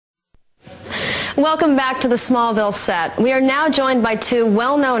Welcome back to the Smallville set. We are now joined by two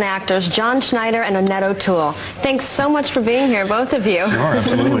well-known actors, John Schneider and Annette O Toole. Thanks so much for being here, both of you. Sure,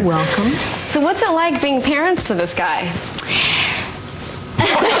 absolutely. You're welcome. So what's it like being parents to this guy?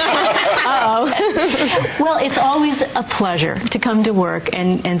 Well, it's always a pleasure to come to work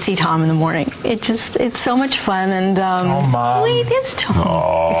and see Tom in the morning. It's so much fun, and oh, Mom. Wait, it's Tom.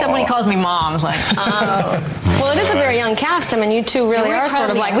 Oh. Except when he calls me Mom, it's like, Well, it is a very young cast. I mean, you two really are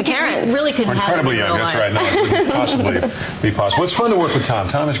sort of like the parents. We really couldn't have it Incredibly in young, real that's life. right. No, it couldn't possibly be possible. It's fun to work with Tom.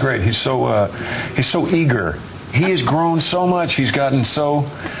 Tom is great. He's so eager. He has grown so much. He's gotten so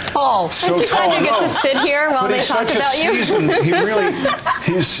tall. So Aren't you glad tall. you get to sit here while they talk about you? He really,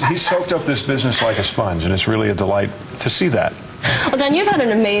 he's soaked up this business like a sponge, and it's really a delight to see that. Well, John, you've had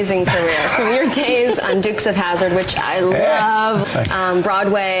an amazing career. From your days on Dukes of Hazzard, which I love,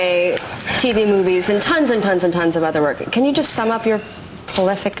 Broadway, TV movies, and tons and tons and tons of other work. Can you just sum up your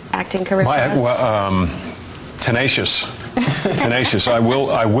prolific acting career for us? Tenacious. Tenacious. I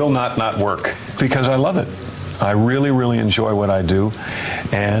will not work because I love it. I really, really enjoy what I do.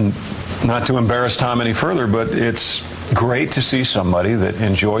 And not to embarrass Tom any further, but it's great to see somebody that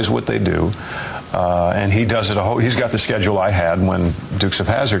enjoys what they do. And he does it he's got the schedule I had when Dukes of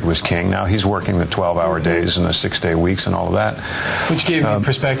Hazzard was king. Now he's working the 12-hour days and the 6-day weeks and all of that. Which gave me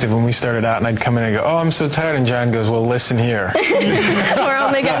perspective when we started out, and I'd come in and go, "Oh, I'm so tired," and John goes, "Well, listen here. We're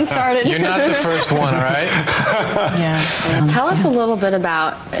only getting started." You're not the first one, all right?" Yeah. Tell us a little bit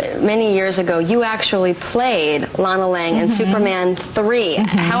about, many years ago, you actually played Lana Lang in Superman 3.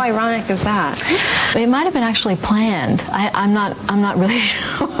 How ironic is that? It might have been actually planned. I'm not really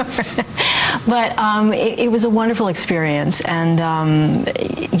sure. But it was a wonderful experience, and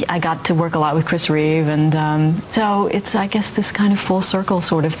I got to work a lot with Chris Reeve, and so it's, I guess, this kind of full circle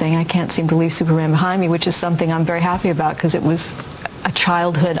sort of thing. I can't seem to leave Superman behind me, which is something I'm very happy about, because it was a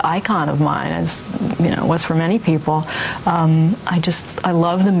childhood icon of mine, as you know, was for many people. I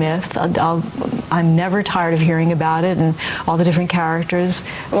love the myth. I'm never tired of hearing about it and all the different characters.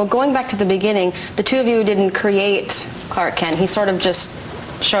 Well, going back to the beginning, the two of you didn't create Clark Kent. He sort of just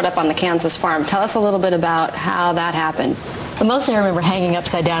showed up on the Kansas farm. Tell us a little bit about how that happened. But mostly I remember hanging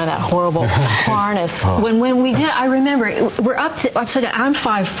upside down in that horrible harness. When we did, I remember, we're upside down. I'm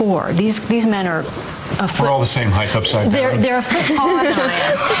 5'4". These men are a foot. We're all the same height upside down. They're a foot taller than I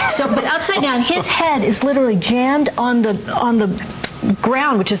am. So, but upside down, his head is literally jammed on the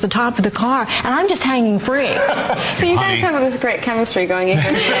ground, which is the top of the car, and I'm just hanging free. So you guys have this great chemistry going even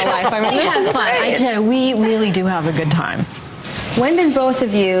in real life. I mean, this is fun. I tell you, we really do have a good time. When did both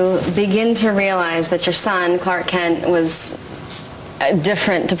of you begin to realize that your son, Clark Kent, was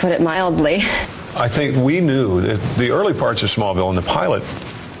different, to put it mildly? I think we knew that the early parts of Smallville in the pilot,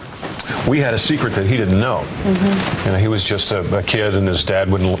 we had a secret that he didn't know. You know, he was just a kid, and his dad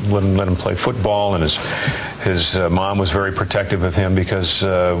wouldn't let him play football, and his mom was very protective of him because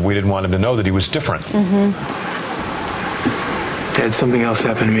we didn't want him to know that he was different. Dad, something else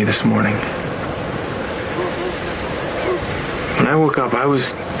happened to me this morning. When I woke up, I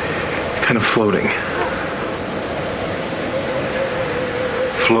was kind of floating.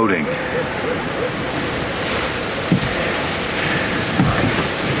 Floating.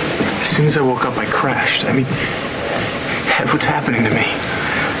 As soon as I woke up, I crashed. I mean, Dad, what's happening to me?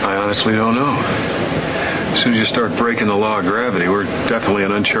 I honestly don't know. As soon as you start breaking the law of gravity, we're definitely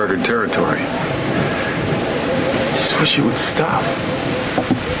in uncharted territory. I just wish you would stop.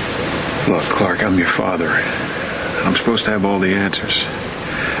 Look, Clark, I'm your father. I'm supposed to have all the answers.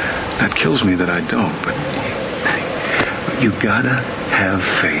 That kills me that I don't, but you gotta have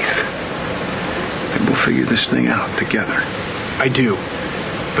faith that we'll figure this thing out together. I do.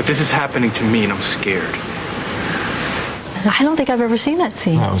 But this is happening to me, and I'm scared. I don't think I've ever seen that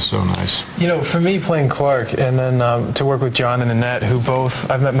scene. That was so nice. You know, for me, playing Clark, and then to work with John and Annette, who both,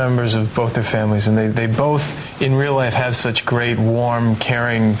 I've met members of both their families, and they both, in real life, have such great, warm,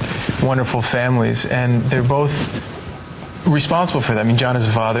 caring, wonderful families, and they're both responsible for that. I mean, John is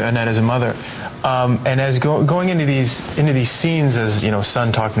a father, Annette is a mother. And as going into these scenes as, you know,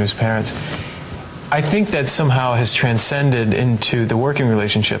 son talking to his parents, I think that somehow has transcended into the working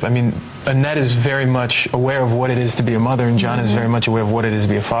relationship. I mean, Annette is very much aware of what it is to be a mother, and John is very much aware of what it is to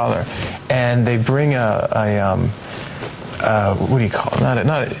be a father. And they bring what do you call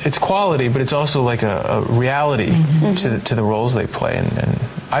it? It's quality, but it's also like a reality to the roles they play, and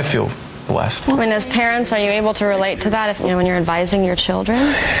I feel blessed. I mean, as parents, are you able to relate to that when you're advising your children?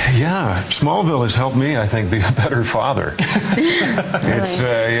 Yeah, Smallville has helped me, I think, be a better father.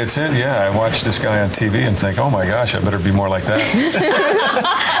 Yeah, I watch this guy on TV and think, oh my gosh, I better be more like that.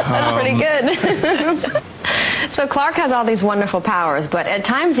 That's pretty good. So Clark has all these wonderful powers, but at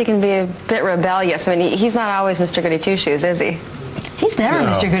times he can be a bit rebellious. I mean, he's not always Mr. Goody Two-Shoes, is he? He's never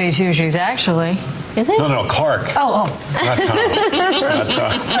Mr. Goody Two-Shoes, actually. Is he? No, Clark. Oh. Not Tom. Not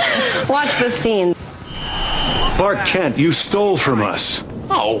Tom. Watch the scene. Clark Kent, you stole from us.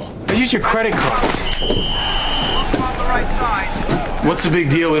 Oh, I used your credit cards. What's the big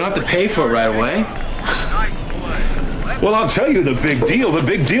deal? We don't have to pay for it right away. Well, I'll tell you the big deal. The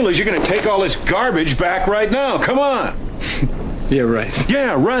big deal is you're going to take all this garbage back right now. Come on. Yeah, right.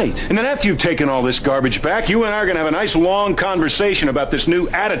 Yeah, right. And then after you've taken all this garbage back, you and I are going to have a nice long conversation about this new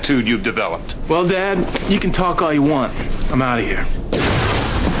attitude you've developed. Well, Dad, you can talk all you want. I'm out of here.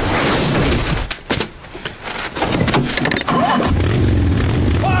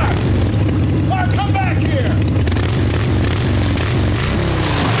 Clark, come back here!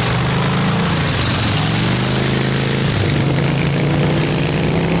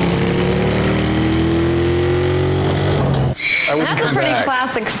 That's a pretty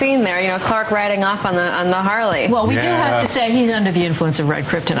classic scene there, you know, Clark riding off on the Harley. Well, we do have to say he's under the influence of red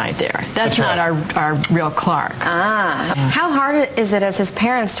kryptonite there. That's not right. our real Clark. How hard is it as his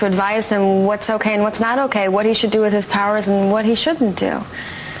parents to advise him what's okay and what's not okay, what he should do with his powers and what he shouldn't do?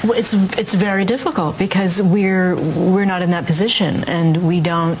 Well, it's very difficult because we're not in that position, and we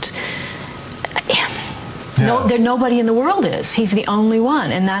don't. No, nobody in the world is. He's the only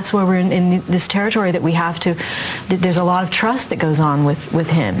one, and that's where we're in this territory that we have to. There's a lot of trust that goes on with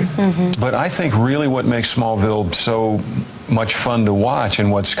him. Mm-hmm. But I think really what makes Smallville so much fun to watch,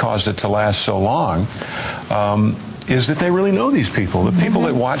 and what's caused it to last so long, is that they really know these people. The people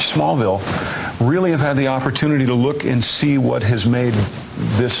that watch Smallville really have had the opportunity to look and see what has made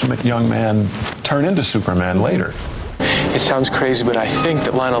this young man turn into Superman later. It sounds crazy, but I think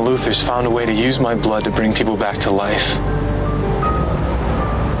that Lionel Luthor's found a way to use my blood to bring people back to life.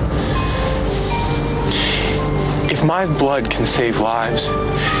 If my blood can save lives,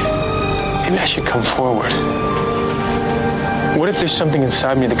 maybe I should come forward. What if there's something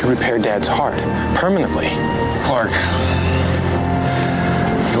inside me that could repair Dad's heart permanently? Clark,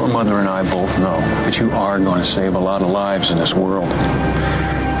 your mother and I both know that you are going to save a lot of lives in this world.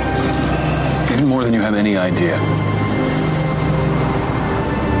 Even more than you have any idea.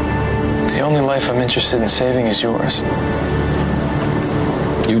 The only life I'm interested in saving is yours.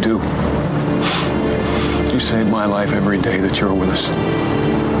 You do. You save my life every day that you're with us.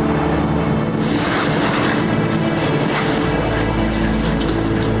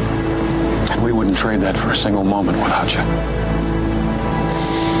 And we wouldn't trade that for a single moment without you.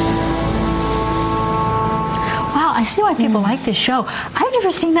 Wow, I see why people like this show. I've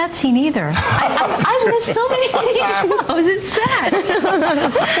never seen that scene either. I've missed so many shows. It's sad.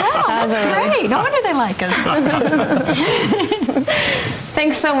 Wow, that's great. No wonder they like us.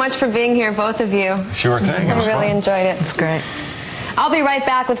 Thanks so much for being here, both of you. Sure thing. I really enjoyed it. It's great. I'll be right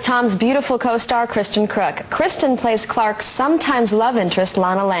back with Tom's beautiful co-star, Kristen Crook. Kristen plays Clark's sometimes love interest,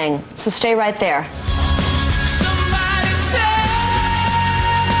 Lana Lang. So stay right there.